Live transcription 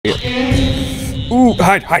Ooh,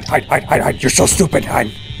 hide. You're so stupid,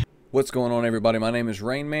 hide. What's going on, everybody? My name is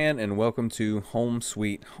Rain Man, and welcome to Home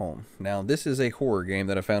Sweet Home. Now, this is a horror game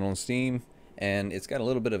that I found on Steam, and it's got a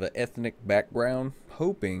little bit of an ethnic background,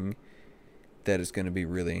 hoping that it's going to be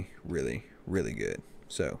really good.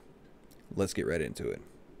 So, let's get right into it.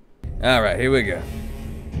 Alright, here we go.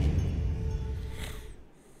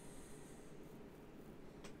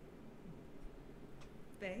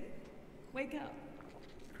 Babe, wake up.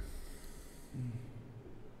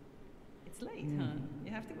 It's late, huh?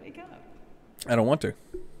 You have to wake up. I don't want to.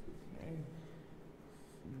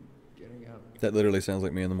 Getting up. That literally sounds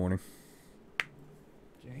like me in the morning.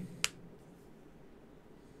 Jane?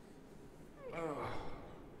 Oh.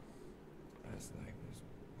 Last night was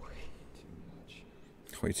way too much.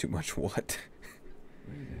 Way too much what?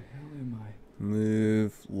 Where the hell am I?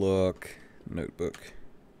 Move, look, notebook.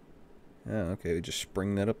 Oh, okay, we just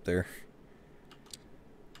spring that up there.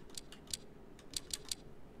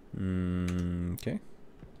 Okay.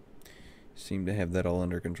 Seem to have that all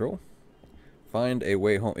under control. Find a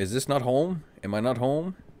way home. Is this not home? Am I not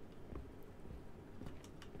home?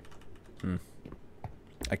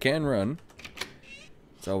 I can run.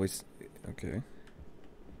 It's always... Okay.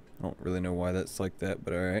 I don't really know why that's like that,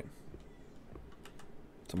 but alright.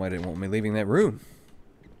 Somebody didn't want me leaving that room.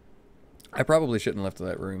 I probably shouldn't have left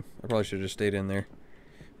that room. I probably should have just stayed in there.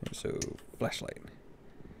 So, flashlight.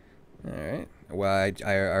 Alright. Well,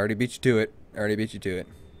 I already beat you to it. I already beat you to it.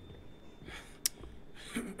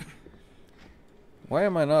 Why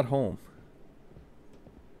am I not home?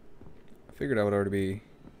 I figured I would already be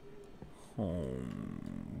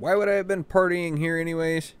home. Why would I have been partying here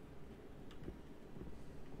anyways?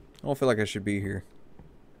 I don't feel like I should be here.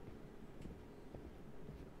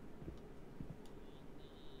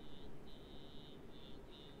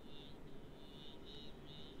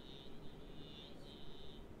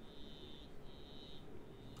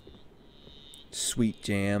 Sweet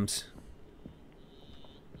jams.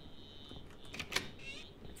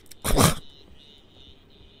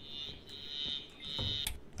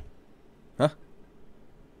 Huh?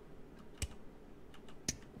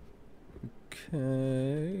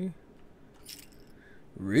 Okay.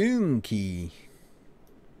 Room key.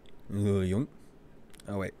 Yoink.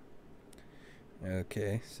 Oh, wait.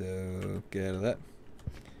 Okay, so get out of that.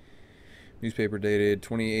 Newspaper dated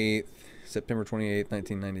September 28th,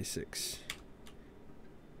 1996.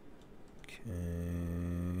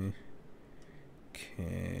 Okay.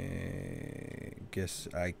 Guess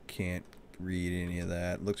I can't read any of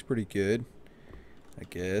that. Looks pretty good, I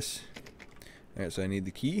guess. Alright, so I need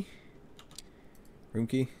the key. Room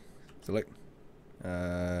key. Select.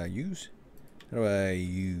 Use. How do I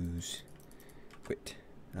use? Quit.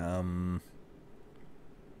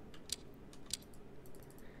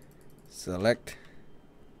 Select.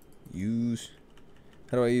 Use.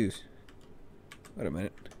 How do I use? Wait a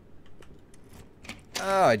minute.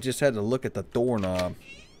 Oh, I just had to look at the doorknob.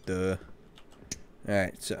 Duh.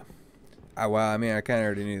 Alright, so. Well, I mean, I kind of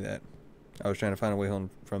already knew that. I was trying to find a way home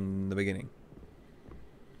from the beginning.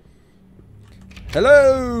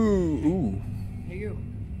 Hello! Ooh. Hey, you.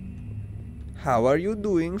 How are you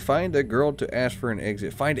doing? Find a girl to ask for an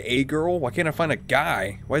exit. Find a girl? Why can't I find a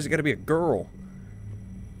guy? Why is it gotta be a girl?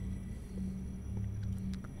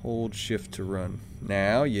 Hold shift to run.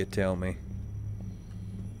 Now you tell me.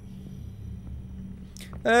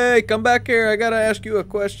 Hey, come back here. I gotta ask you a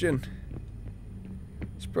question.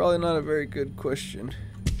 It's probably not a very good question.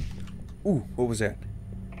 Ooh, what was that?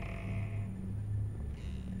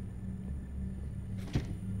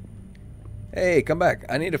 Hey, come back.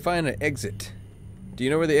 I need to find an exit. Do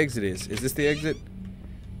you know where the exit is? Is this the exit?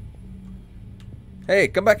 Hey,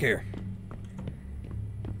 come back here.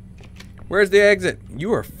 Where's the exit?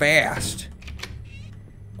 You are fast.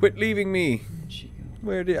 Quit leaving me.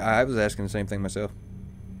 Where did I was asking the same thing myself.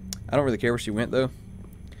 I don't really care where she went, though.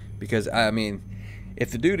 Because, I mean, if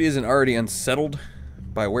the dude isn't already unsettled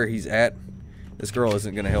by where he's at, this girl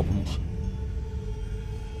isn't going to help him.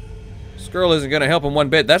 This girl isn't going to help him one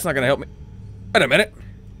bit. That's not going to help me. Wait a minute.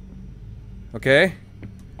 Okay.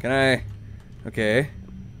 Can I... Okay.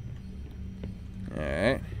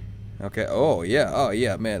 Alright. Okay. Oh, yeah. Oh,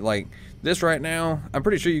 yeah, man. Like, this right now, I'm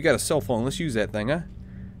pretty sure you got a cell phone. Let's use that thing, huh?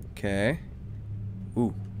 Okay.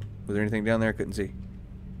 Ooh. Was there anything down there I couldn't see?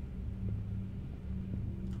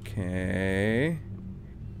 Okay.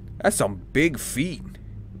 That's some big feet.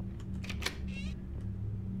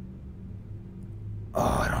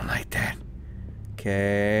 Oh, I don't like that.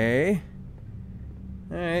 Okay.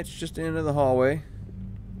 Alright, it's just the end of the hallway.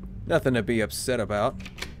 Nothing to be upset about.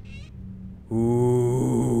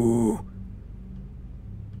 Ooh.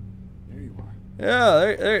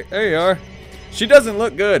 Yeah, there you are. She doesn't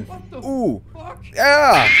look good. What the Ooh. fuck?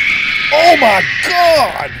 Yeah. Oh my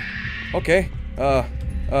god. Okay.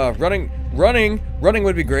 Running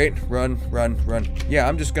would be great. Run. Yeah,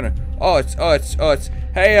 I'm just gonna. Oh, it's.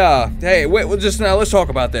 Hey, wait. Well, just now. Let's talk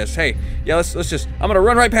about this. Hey, yeah, let's just. I'm gonna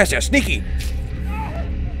run right past you. Sneaky.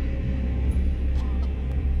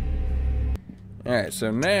 All right. So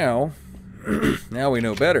now, now we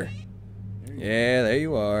know better. Yeah, there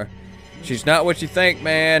you are. She's not what you think,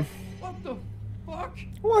 man. What the fuck?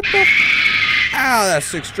 What the? Ow,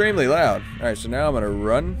 that's extremely loud. All right, so now I'm gonna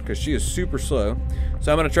run because she is super slow.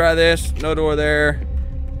 So I'm gonna try this. No door there.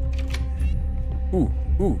 Ooh.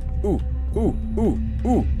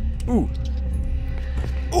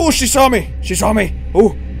 Ooh, she saw me.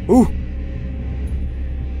 Ooh.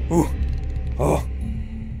 Oh.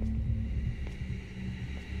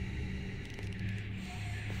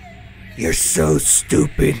 You're so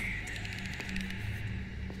stupid.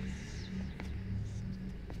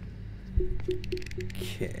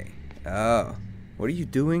 Okay. Oh. What are you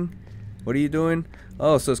doing?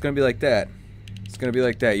 Oh, so it's gonna be like that.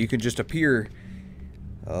 You can just appear.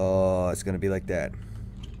 Oh, it's gonna be like that.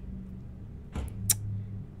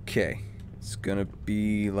 Okay. It's gonna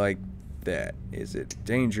be like that. Is it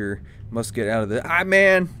danger? Must get out of the. Ah,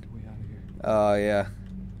 man! We out of here. Oh, yeah.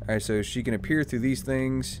 Alright, so she can appear through these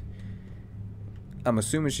things. I'm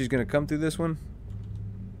assuming she's gonna come through this one.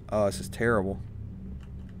 Oh, this is terrible.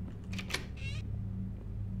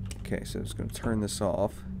 Okay, so it's gonna turn this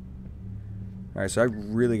off. Alright, so I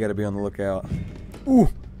really gotta be on the lookout. Ooh!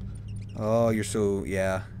 Oh, you're so,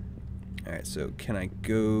 yeah. Alright, so can I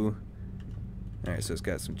go... Alright, so it's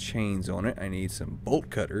got some chains on it. I need some bolt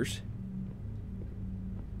cutters.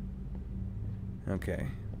 Okay.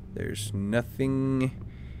 There's nothing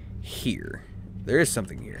here. There is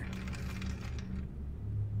something here.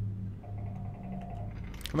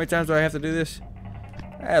 How many times do I have to do this?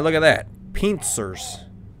 Hey, look at that. Pincers.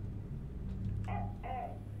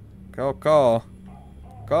 Call.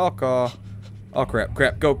 Oh,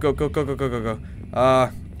 crap. Go.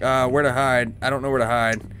 Where to hide? I don't know where to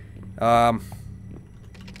hide.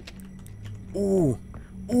 Ooh.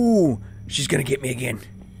 She's gonna get me again.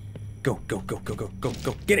 Go. Get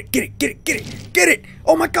it.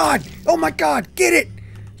 Oh my god. Get it.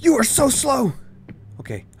 You are so slow.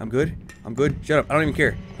 Okay, I'm good. Shut up. I don't even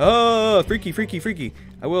care. Oh, freaky.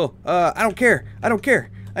 I will. I don't care. I don't care.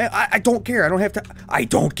 I don't care. I don't have to. I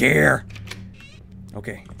don't care.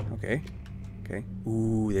 Okay.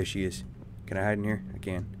 Ooh, there she is. Can I hide in here? I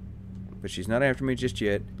can. But she's not after me just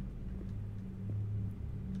yet.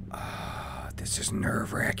 Ah, this is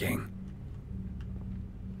nerve-wracking.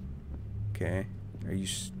 Okay. Are you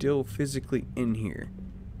still physically in here?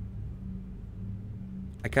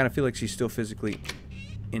 I kind of feel like she's still physically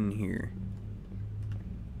in here.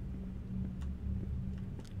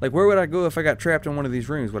 Like, where would I go if I got trapped in one of these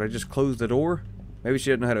rooms? Would I just close the door? Maybe she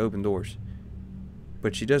doesn't know how to open doors.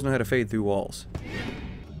 But she does know how to fade through walls.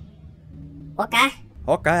 Okay.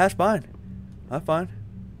 Okay, that's fine. Oh, I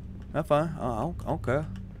don't care.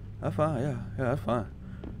 That's fine, yeah, that's fine.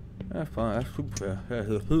 That's super,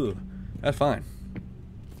 yeah. That's fine.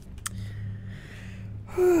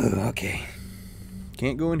 Okay.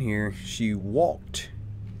 Can't go in here. She walked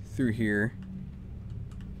through here.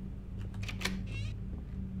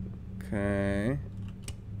 Okay.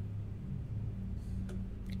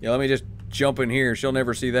 Yeah, let me just jump in here. She'll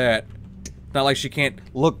never see that. Not like she can't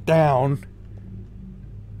look down.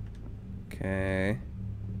 Okay.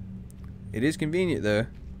 It is convenient, though.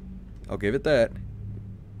 I'll give it that.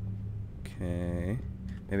 Okay.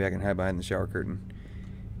 Maybe I can hide behind the shower curtain.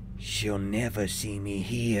 She'll never see me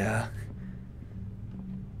here.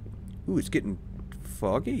 Ooh, it's getting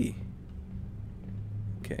foggy.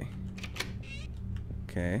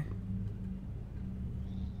 Okay.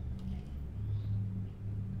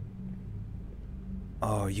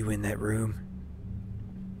 Oh, you in that room?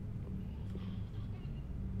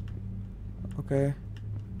 Okay.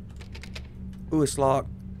 Ooh, it's locked.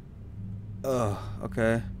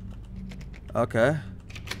 Okay.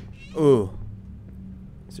 Ooh.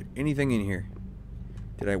 Is there anything in here?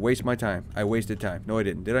 Did I waste my time? I wasted time. No, I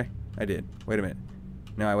didn't. Did I? I did. Wait a minute.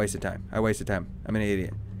 No, I wasted time. I'm an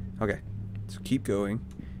idiot. Okay. So keep going.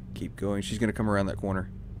 She's going to come around that corner.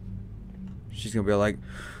 She's going to be like,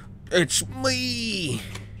 it's me!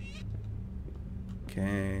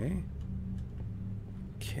 Okay.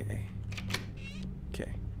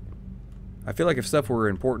 I feel like if stuff were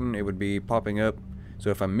important, it would be popping up. So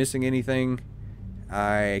if I'm missing anything,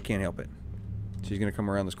 I can't help it. She's going to come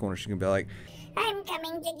around this corner. She's going to be like, I'm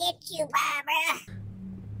coming to get you, Barbara.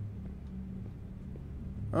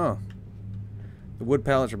 oh. The wood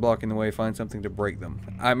pallets are blocking the way. Find something to break them.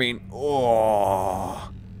 I mean,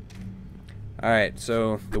 oh. Alright,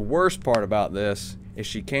 so the worst part about this is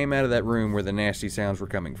she came out of that room where the nasty sounds were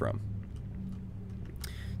coming from.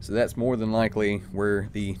 So that's more than likely where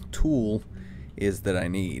the tool is that I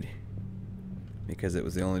need. Because it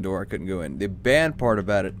was the only door I couldn't go in. The bad part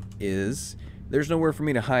about it is there's nowhere for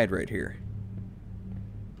me to hide right here.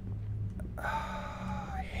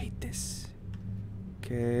 I hate this.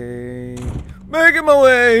 Okay. Making my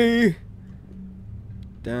way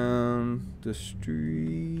down the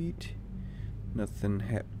street. Nothing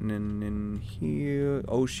happening in here.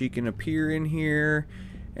 Oh, she can appear in here.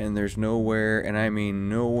 And there's nowhere, and I mean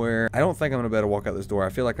nowhere. I don't think I'm going to be able to walk out this door. I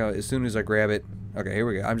feel like as soon as I grab it... Okay, here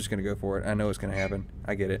we go. I'm just going to go for it. I know it's going to happen.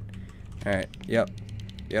 I get it. Alright. Yep.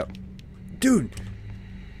 Yep. Dude!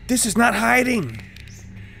 This is not hiding!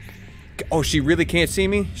 Oh, she really can't see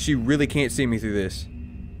me? She really can't see me through this.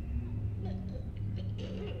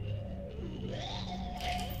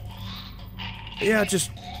 Yeah, just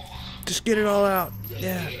get it all out.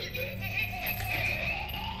 Yeah.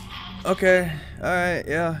 Okay. Alright,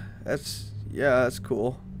 yeah. That's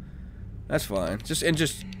cool. That's fine. Just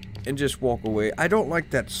walk away. I don't like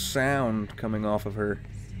that sound coming off of her.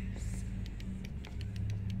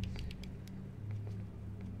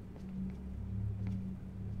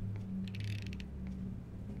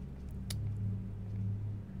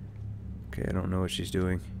 Okay, I don't know what she's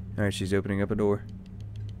doing. Alright, she's opening up a door.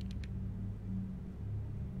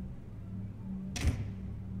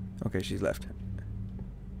 Okay, she's left.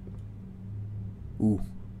 Ooh.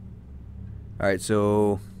 Alright,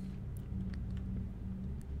 so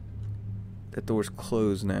that door's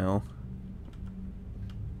closed now.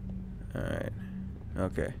 Alright.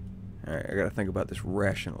 Okay. Alright, I gotta think about this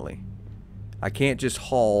rationally. I can't just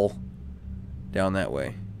haul down that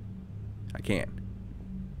way. I can't.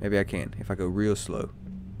 Maybe I can if I go real slow.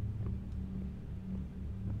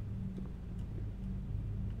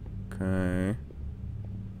 Okay.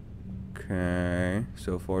 Okay.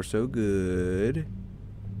 So far so good.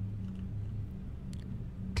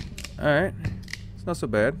 Alright. It's not so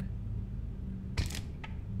bad.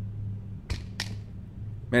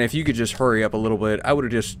 Man, if you could just hurry up a little bit, I would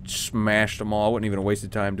have just smashed them all. I wouldn't even have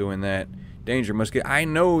wasted time doing that. Danger must get... I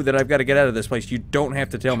know that I've got to get out of this place. You don't have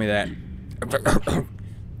to tell me that.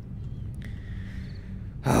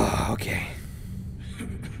 Oh, okay.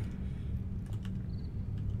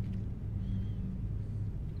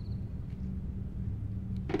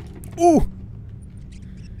 Ooh!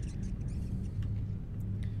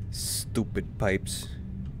 Stupid pipes.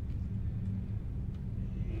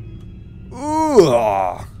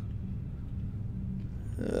 Ooh!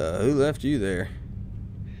 Who left you there?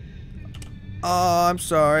 Oh, I'm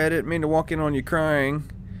sorry. I didn't mean to walk in on you crying.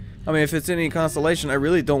 I mean, if it's any consolation, I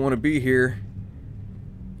really don't want to be here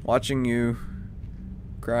watching you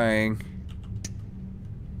crying.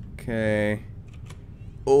 Okay.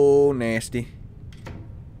 Oh, nasty.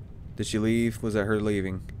 Did she leave? Was that her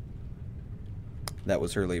leaving? That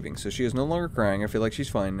was her leaving. So she is no longer crying. I feel like she's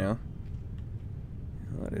fine now.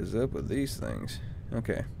 What is up with these things?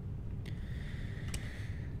 Okay.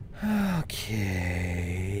 Okay.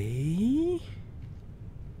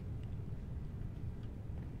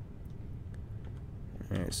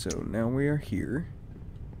 Alright, so now we are here.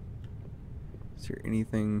 Is there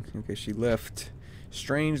anything? Okay, she left.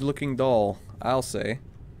 Strange looking doll, I'll say.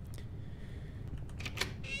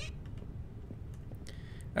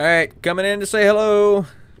 Alright, coming in to say hello.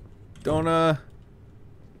 Don't,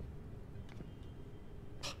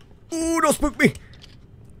 Ooh, don't spook me!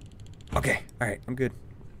 Okay, alright, I'm good.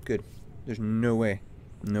 Good. There's no way.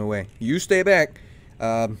 No way. You stay back.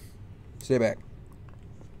 Stay back.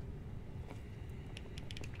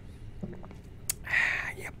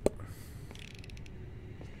 Yep.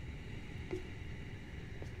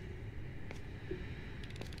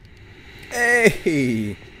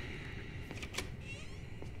 Hey!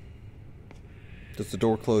 Does the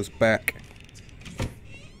door close back?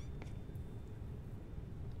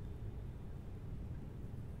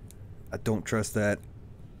 I don't trust that.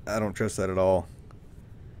 I don't trust that at all.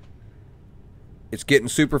 It's getting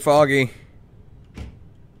super foggy.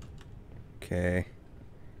 Okay.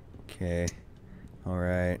 Okay.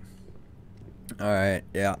 Alright. Alright,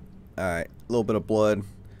 yeah. Alright. A little bit of blood.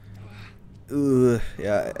 Ugh.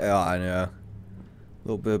 Yeah, I know. A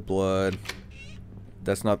little bit of blood.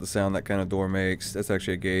 That's not the sound that kind of door makes. That's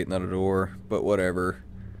actually a gate, not a door. But whatever.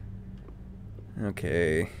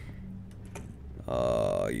 Okay.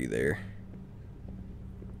 You there.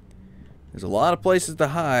 There's a lot of places to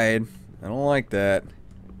hide. I don't like that.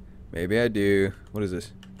 Maybe I do. What is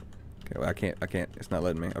this? Okay, well, I can't. It's not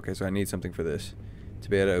letting me. Okay, so I need something for this. to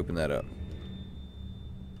be able to open that up.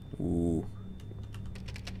 Ooh.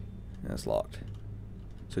 That's locked.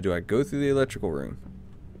 So do I go through the electrical room?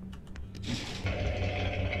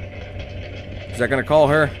 Is that gonna call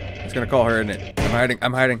her? It's gonna call her, isn't it? I'm hiding.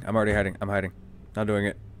 I'm hiding. I'm already hiding. I'm hiding. Not doing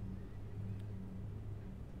it.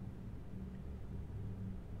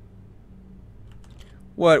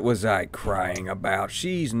 What was I crying about?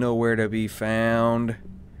 She's nowhere to be found.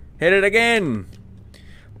 Hit it again.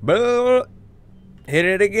 Blah. Hit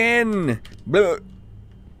it again. Blah.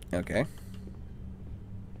 Okay.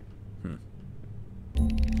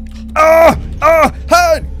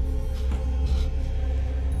 Hide!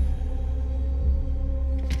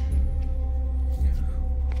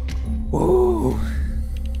 Whoa.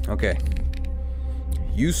 Okay.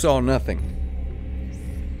 You saw nothing.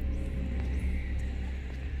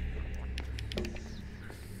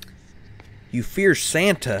 You fear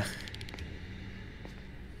Santa.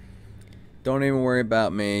 Don't even worry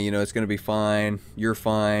about me. You know, it's gonna be fine. You're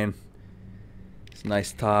fine. It's a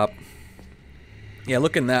nice top. Yeah,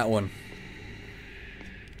 look in that one.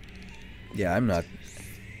 Yeah, I'm not.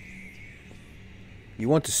 You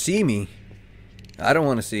want to see me? I don't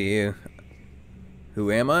want to see you.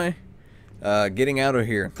 Who am I? Getting out of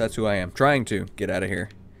here. That's who I am. Trying to get out of here.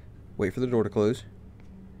 Wait for the door to close.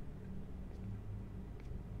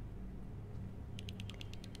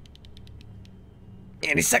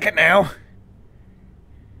 Any second now.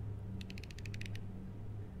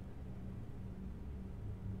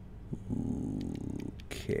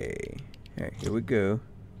 Okay. Alright, here we go.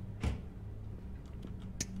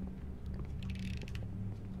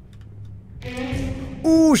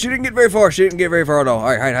 Ooh, she didn't get very far. She didn't get very far at all.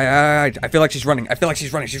 Alright, hide. I feel like she's running. I feel like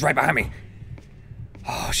she's running. She's right behind me.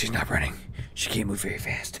 Oh, she's not running. She can't move very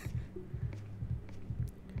fast.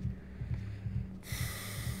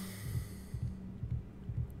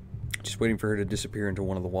 Just waiting for her to disappear into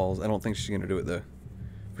one of the walls. I don't think she's going to do it, though.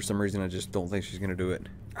 For some reason, I just don't think she's going to do it.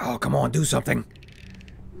 Oh, come on, do something.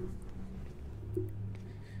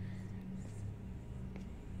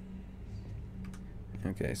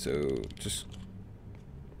 Okay, so just...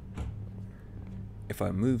 if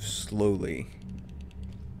I move slowly...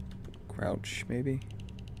 crouch, maybe?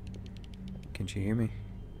 Can she hear me?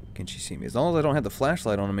 Can she see me? As long as I don't have the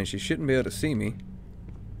flashlight on me, she shouldn't be able to see me.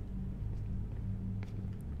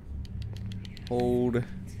 Hold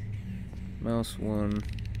mouse 1,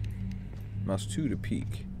 mouse 2 to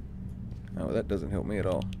peek. Oh, that doesn't help me at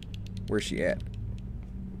all. Where's she at?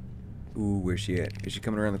 Ooh, where's she at? Is she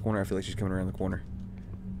coming around the corner? I feel like she's coming around the corner.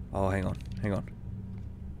 Oh, hang on. Hang on.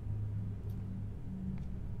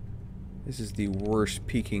 This is the worst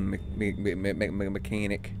peeking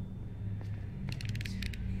mechanic.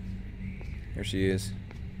 There she is.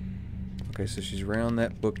 Okay, so she's around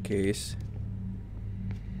that bookcase.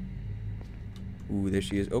 Ooh, there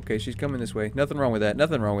she is. Okay, she's coming this way. Nothing wrong with that.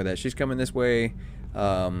 Nothing wrong with that. She's coming this way.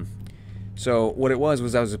 So what it was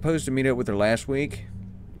I was supposed to meet up with her last week.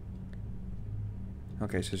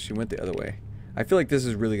 Okay, so she went the other way. I feel like this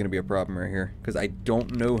is really going to be a problem right here, because I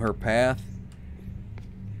don't know her path.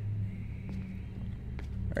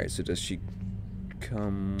 Alright, so does she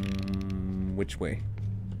come... which way?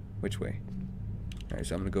 Which way? Alright,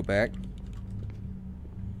 so I'm going to go back.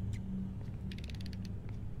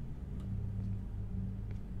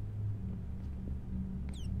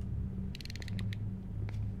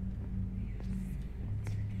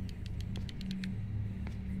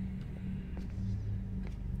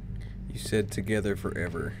 You said together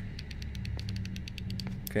forever.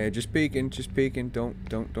 Okay, just peeking, just peeking. Don't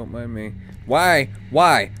mind me. Why?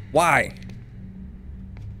 Why? Why?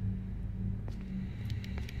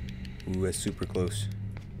 Ooh, that's super close.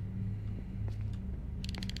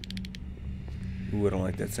 Ooh, I don't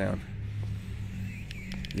like that sound.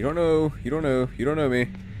 You don't know. You don't know. You don't know me.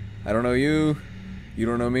 I don't know you. You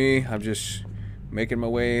don't know me. I'm just making my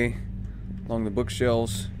way along the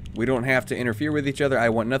bookshelves. We don't have to interfere with each other. I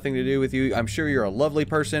want nothing to do with you. I'm sure you're a lovely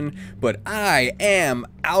person, but I am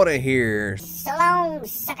out of here. So long,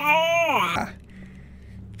 sucker!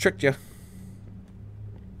 Tricked you.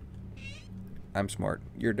 I'm smart.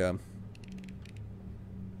 You're dumb.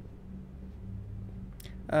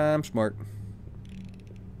 I'm smart.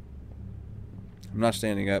 I'm not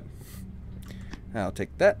standing up. I'll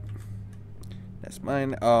take that. That's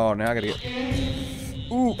mine. Oh, now I gotta get...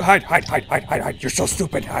 Ooh, hide. You're so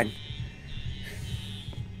stupid. Hide.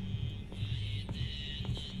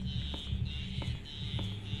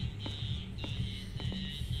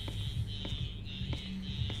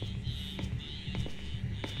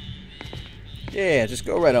 Yeah, just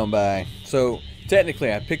go right on by. So,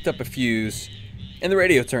 technically, I picked up a fuse, and the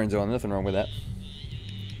radio turns on. Nothing wrong with that.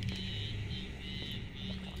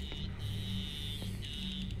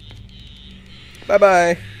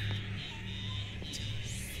 Bye-bye.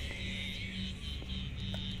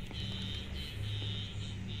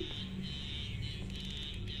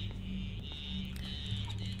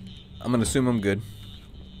 I'm going to assume I'm good.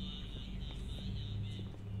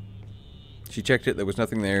 She checked it. There was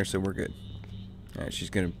nothing there, so we're good. Alright, she's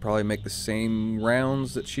going to probably make the same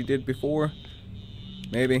rounds that she did before.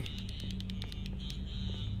 Maybe.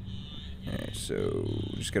 Alright, so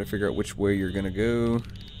just got to figure out which way you're going to go.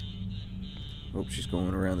 Oh, she's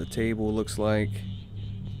going around the table, looks like.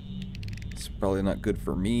 It's probably not good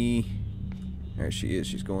for me. There she is.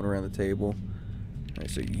 She's going around the table. Alright,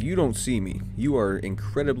 so you don't see me. You are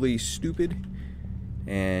incredibly stupid.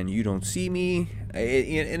 And you don't see me.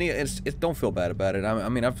 Don't feel bad about it. I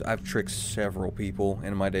mean, I've tricked several people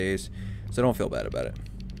in my days. So don't feel bad about it.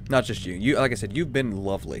 Not just you. Like I said, you've been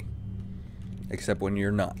lovely. Except when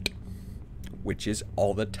you're not. Which is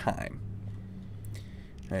all the time.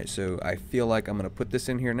 Alright, so I feel like I'm going to put this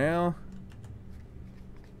in here now.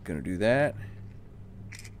 Gonna do that.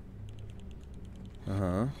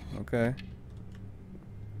 Okay.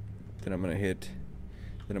 Then I'm gonna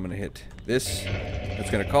hit this. That's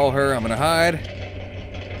gonna call her. I'm gonna hide.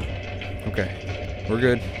 Okay. We're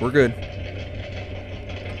good. We're good.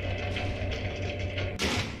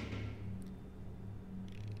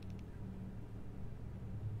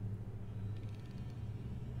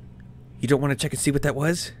 You don't want to check and see what that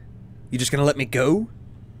was? You just gonna let me go?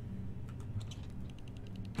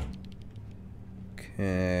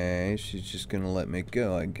 Okay, she's just gonna let me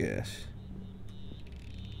go, I guess.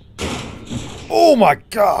 Oh my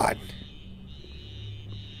god!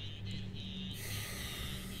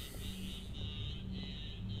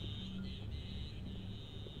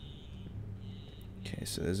 Okay,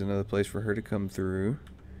 so there's another place for her to come through,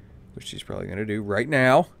 which she's probably gonna do right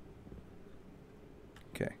now.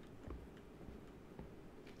 Okay.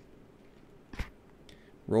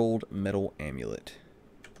 Rolled metal amulet.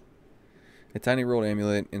 A tiny rolled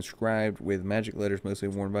amulet inscribed with magic letters mostly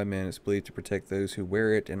worn by men. It's believed to protect those who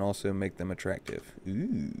wear it and also make them attractive.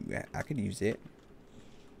 Ooh, I could use it.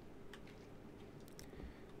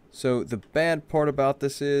 So the bad part about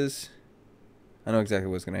this is, I know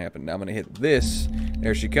exactly what's going to happen. Now I'm going to hit this.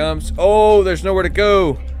 There she comes. Oh, there's nowhere to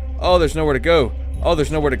go. Oh, there's nowhere to go. Oh,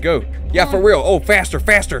 there's nowhere to go. Yeah, for real. Oh, faster,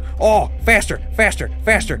 faster. Oh, faster, faster,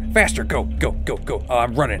 faster, faster. Go, go, go, go. Oh,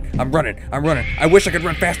 I'm running. I'm running. I'm running. I wish I could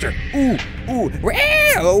run faster. Ooh, ooh.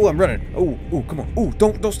 Oh, I'm running. Oh, ooh, come on. Ooh,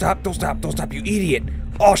 don't stop. Don't stop. Don't stop, you idiot.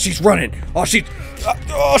 Oh, she's running. Oh, she's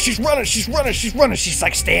running. She's running. She's running. She's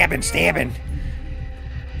like stabbing.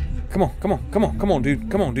 Come on, come on, come on, come on,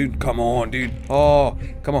 dude. Come on, dude. Come on, dude. Oh,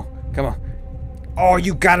 come on, come on. Oh,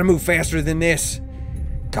 you gotta move faster than this.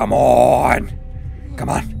 Come on. Come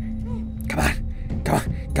on. Come on. Come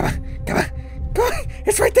on. Come on. Come on. Come on.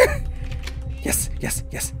 It's right there. Yes, yes,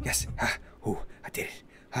 yes, yes. Ah, ooh, I did it.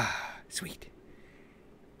 Ah, sweet.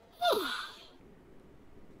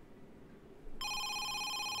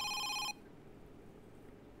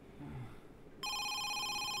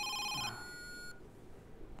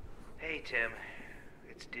 Hey, Tim.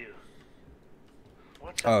 It's Dew.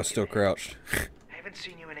 What's up? Oh, with still you, man? crouched. I haven't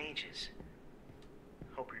seen you in ages.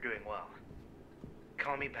 Hope you're doing well.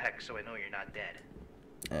 Call me back so I know you're not dead.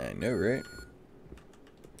 I know, right?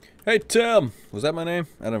 Hey, Tim! Was that my name?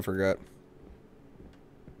 I done forgot.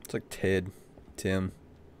 It's like Ted. Tim.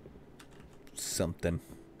 Something.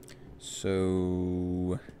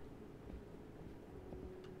 So...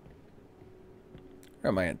 where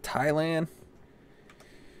am I in? Thailand?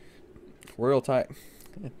 Royal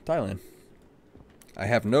Thailand. I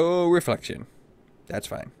have no reflection. That's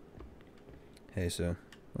fine. Hey, so...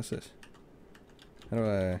 what's this? How do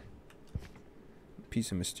I...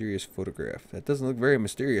 piece of mysterious photograph. That doesn't look very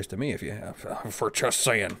mysterious to me, if you have... for just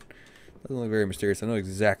saying. Doesn't look very mysterious. I know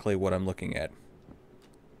exactly what I'm looking at.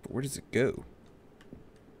 But where does it go?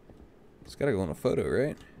 It's gotta go in a photo,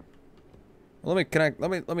 right? Well,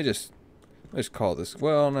 let me just call this.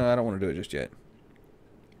 Well, no, I don't want to do it just yet.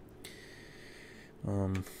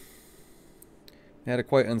 I had a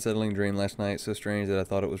quite unsettling dream last night, so strange that I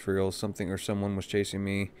thought it was real. Something or someone was chasing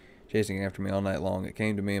after me all night long. It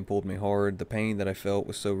came to me and pulled me hard. The pain that I felt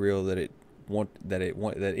was so real that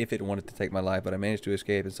if it wanted to take my life, but I managed to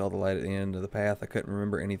escape and saw the light at the end of the path. I couldn't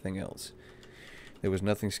remember anything else. There was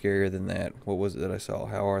nothing scarier than that. What was it that I saw?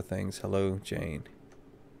 How are things? Hello, Jane.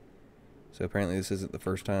 So apparently this isn't the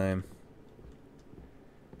first time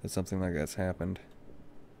that something like that's happened.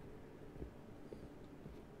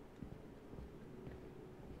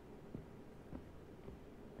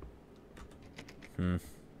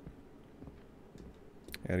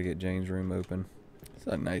 Gotta get Jane's room open. It's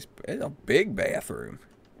a big bathroom.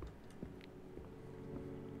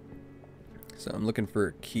 So I'm looking for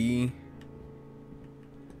a key.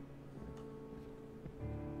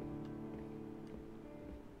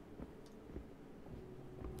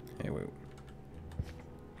 Hey, wait.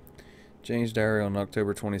 Jane's diary on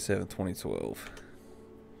October 27th, 2012.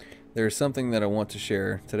 There is something that I want to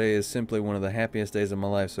share. Today is simply one of the happiest days of my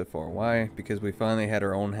life so far. Why? Because we finally had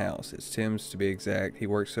our own house. It's Tim's, to be exact. He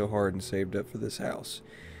worked so hard and saved up for this house.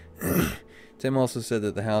 Tim also said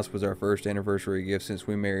that the house was our first anniversary gift since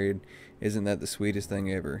we married. Isn't that the sweetest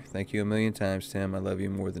thing ever? Thank you a million times, Tim. I love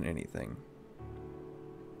you more than anything.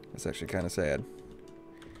 That's actually kind of sad,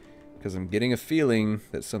 because I'm getting a feeling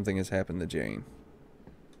that something has happened to Jane.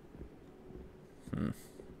 I'm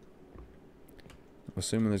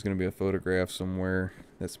assuming there's going to be a photograph somewhere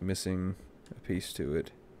that's missing a piece to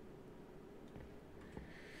it.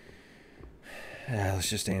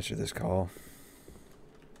 Let's just answer this call.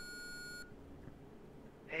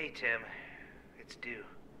 Hey, Tim. It's Dew.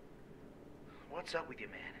 What's up with you,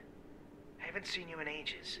 man? I haven't seen you in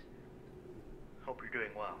ages. Hope you're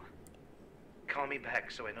doing well. Call me back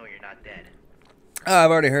so I know you're not dead. I've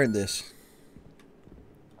already heard this.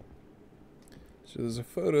 So there's a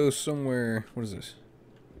photo somewhere. What is this?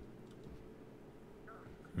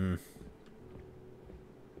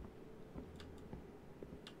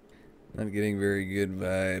 Not getting very good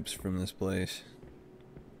vibes from this place.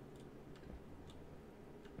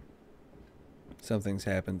 Something's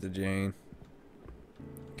happened to Jane.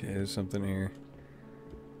 Okay, there's something here.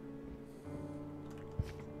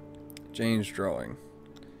 Jane's drawing.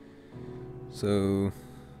 So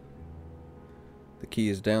the key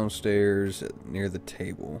is downstairs near the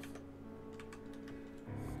table.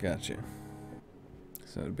 Gotcha.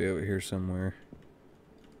 So it'll be over here somewhere.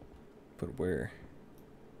 But where?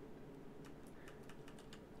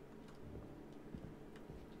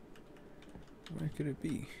 Where could it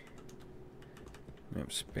be? I mean, I'm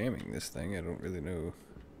spamming this thing. I don't really know.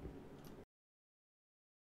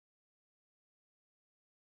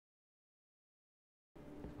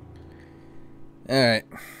 Alright.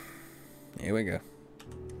 Here we go.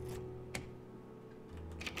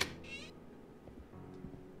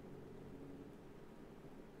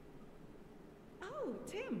 Oh,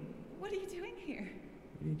 Tim, what are you doing here?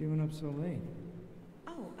 What are you doing up so late?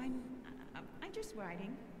 Oh, I'm just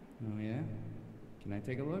writing. Oh, yeah? Can I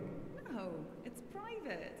take a look? No, it's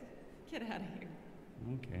private. Get out of here.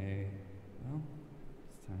 Okay. Well,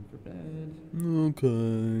 it's time for bed.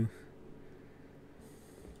 Okay.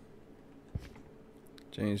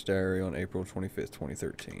 Jane's diary on April 25th,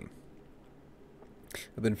 2013.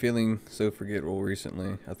 I've been feeling so forgetful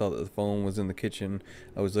recently. I thought that the phone was in the kitchen.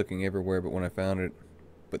 I was looking everywhere, but then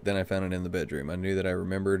I found it in the bedroom. I knew that I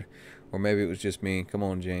remembered, or maybe it was just me. Come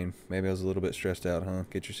on, Jane. Maybe I was a little bit stressed out, huh?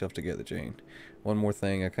 Get yourself together, Jane. One more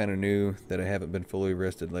thing. I kind of knew that I haven't been fully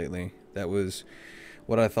rested lately. That was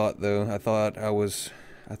what I thought, though. I thought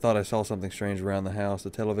I saw something strange around the house. The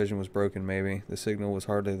television was broken, maybe. The signal was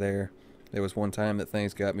hardly there. There was one time that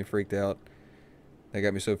things got me freaked out. They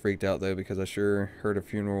got me so freaked out, though, because I was sure I heard a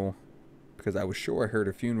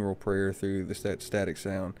funeral prayer through the static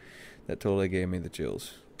sound. That totally gave me the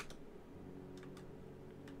chills.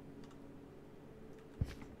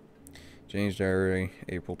 Jane's diary,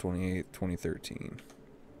 April 28th, 2013.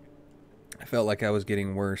 I felt like I was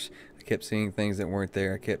getting worse. I kept seeing things that weren't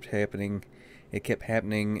there. It kept happening,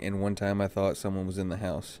 and one time I thought someone was in the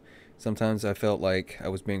house. Sometimes I felt like I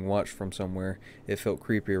was being watched from somewhere. It felt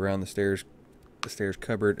creepy around the stairs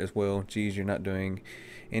cupboard as well. Geez, you're not doing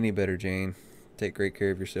any better, Jane. Take great care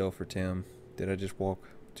of yourself. For Tim. Did I just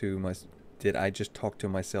talk to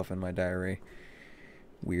myself in my diary?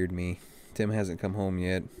 Weird me. Tim hasn't come home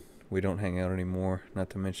yet. We don't hang out anymore, not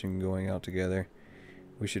to mention going out together.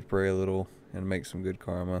 We should pray a little and make some good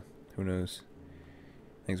karma. Who knows?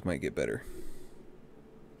 Things might get better.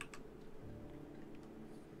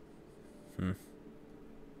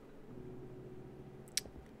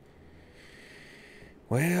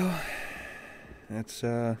 Well, that's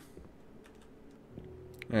alright,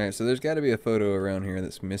 so there's got to be a photo around here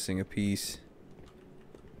that's missing a piece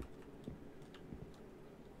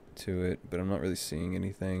to it, but I'm not really seeing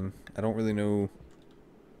anything. I don't really know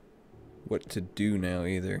what to do now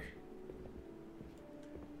either.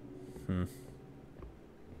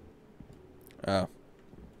 Oh.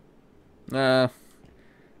 Nah.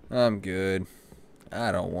 I'm good.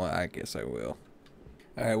 I guess I will.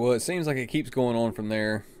 Alright, well, it seems like it keeps going on from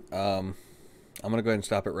there. I'm going to go ahead and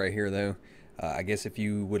stop it right here, though. I guess if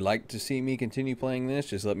you would like to see me continue playing this,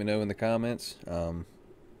 just let me know in the comments.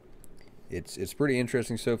 It's pretty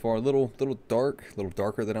interesting so far. A little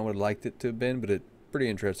darker than I would have liked it to have been, but pretty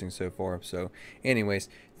interesting so far. So anyways,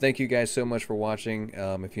 thank you guys so much for watching.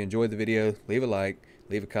 If you enjoyed the video, leave a like,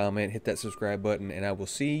 leave a comment, hit that subscribe button, and I will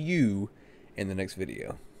see you in the next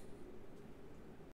video.